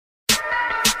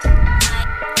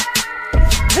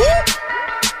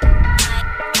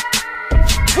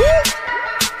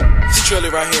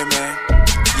Philly right here, man.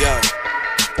 Yo.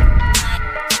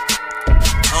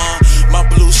 My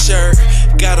blue shirt,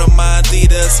 got on my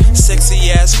Adidas.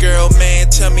 Sexy ass girl, man,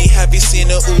 tell me, have you seen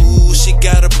her? Ooh, she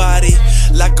got a body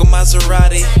like a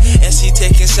Maserati, and she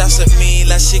taking shots at me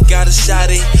like she got a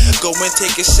shotty. Go and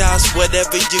taking shots,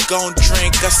 whatever you gon'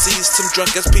 drink. I see some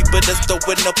drunk ass people that's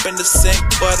throwing up in the sink,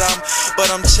 but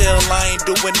I'm chill, I ain't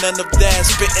doing none of that.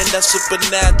 Spitting that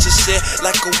supernatural shit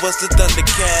like it was the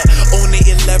Thundercat. Only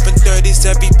 11:30s,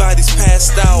 everybody's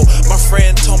passed out. My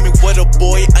friend told me, what a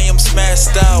boy, I am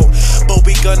smashed out. But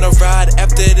we gonna ride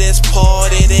after this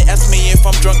party. They asked me if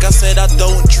I'm drunk, I said I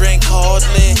don't drink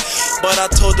hardly, but I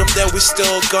told them that we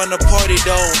still gonna party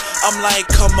though. I'm like,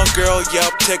 come on girl,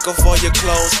 yup, take off all your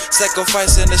clothes.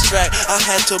 Sacrificing this track, I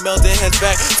had to melt their heads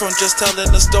back from just telling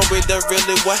the story that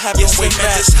really what happened. Yes, I'm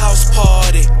at this house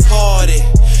party.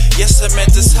 Yes, I'm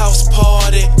at this house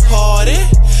party.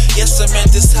 Yes, I'm at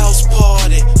this house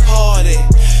party.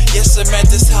 Yes, I'm at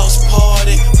this house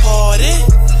party.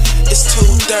 It's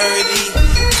 2:30,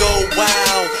 go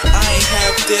wild. I ain't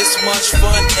have this much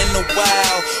fun in a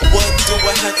while. What do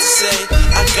I have to say?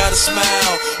 I gotta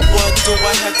smile. What do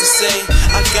I have to say?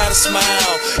 I gotta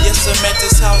smile. Yes, I'm at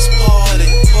this house party.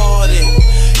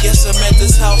 Yes, I'm at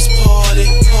this house party.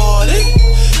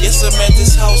 Yes, I'm at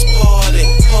this house party.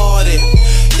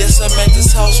 Yes, I'm at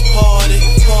this house party.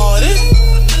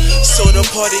 So the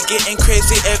party getting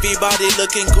crazy, everybody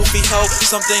looking goofy, ho.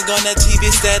 Something on that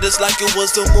TV status like it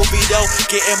was the movie, though.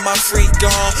 Getting my freak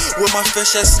on, with my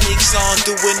fresh ass sneaks on.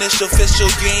 Doing this official,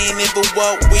 you ain't even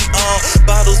what we on.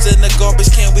 Bottles in the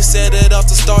garbage can, we set it off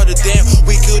to start a damn.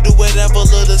 We could do whatever,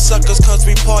 little suckers, cause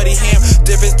we party ham.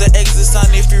 There is the exit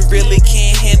sign if you really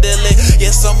can't handle it.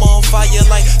 Yes, I'm on fire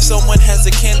like someone has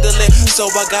a candle lit. So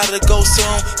I gotta go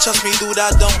soon, trust me dude,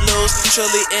 I don't lose.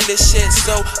 Truly in this shit,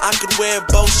 so I could wear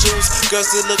both shoes. Girls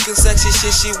are looking sexy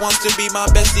shit, she wants to be my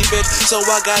bestie bitch. So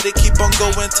I gotta keep on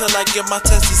going till I get my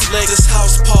testes licked. This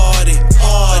house party.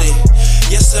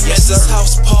 Yes, I'm at this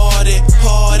house party.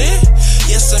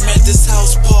 Yes, I'm at this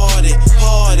house party.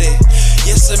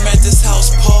 Yes, I'm at this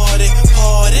house party.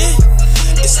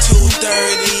 It's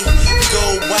 2:30, go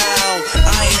wild.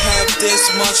 I ain't have this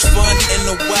much fun in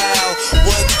a while.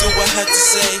 What do I have to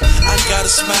say? I gotta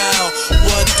smile.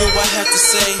 What do I have to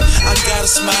say? I gotta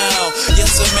smile.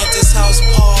 Yes, I'm at this house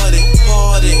party.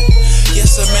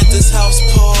 Yes, I'm at this house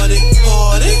party.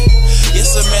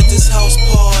 Yes, I'm at this house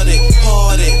party.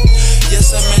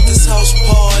 Yes, I'm at this house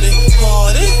party.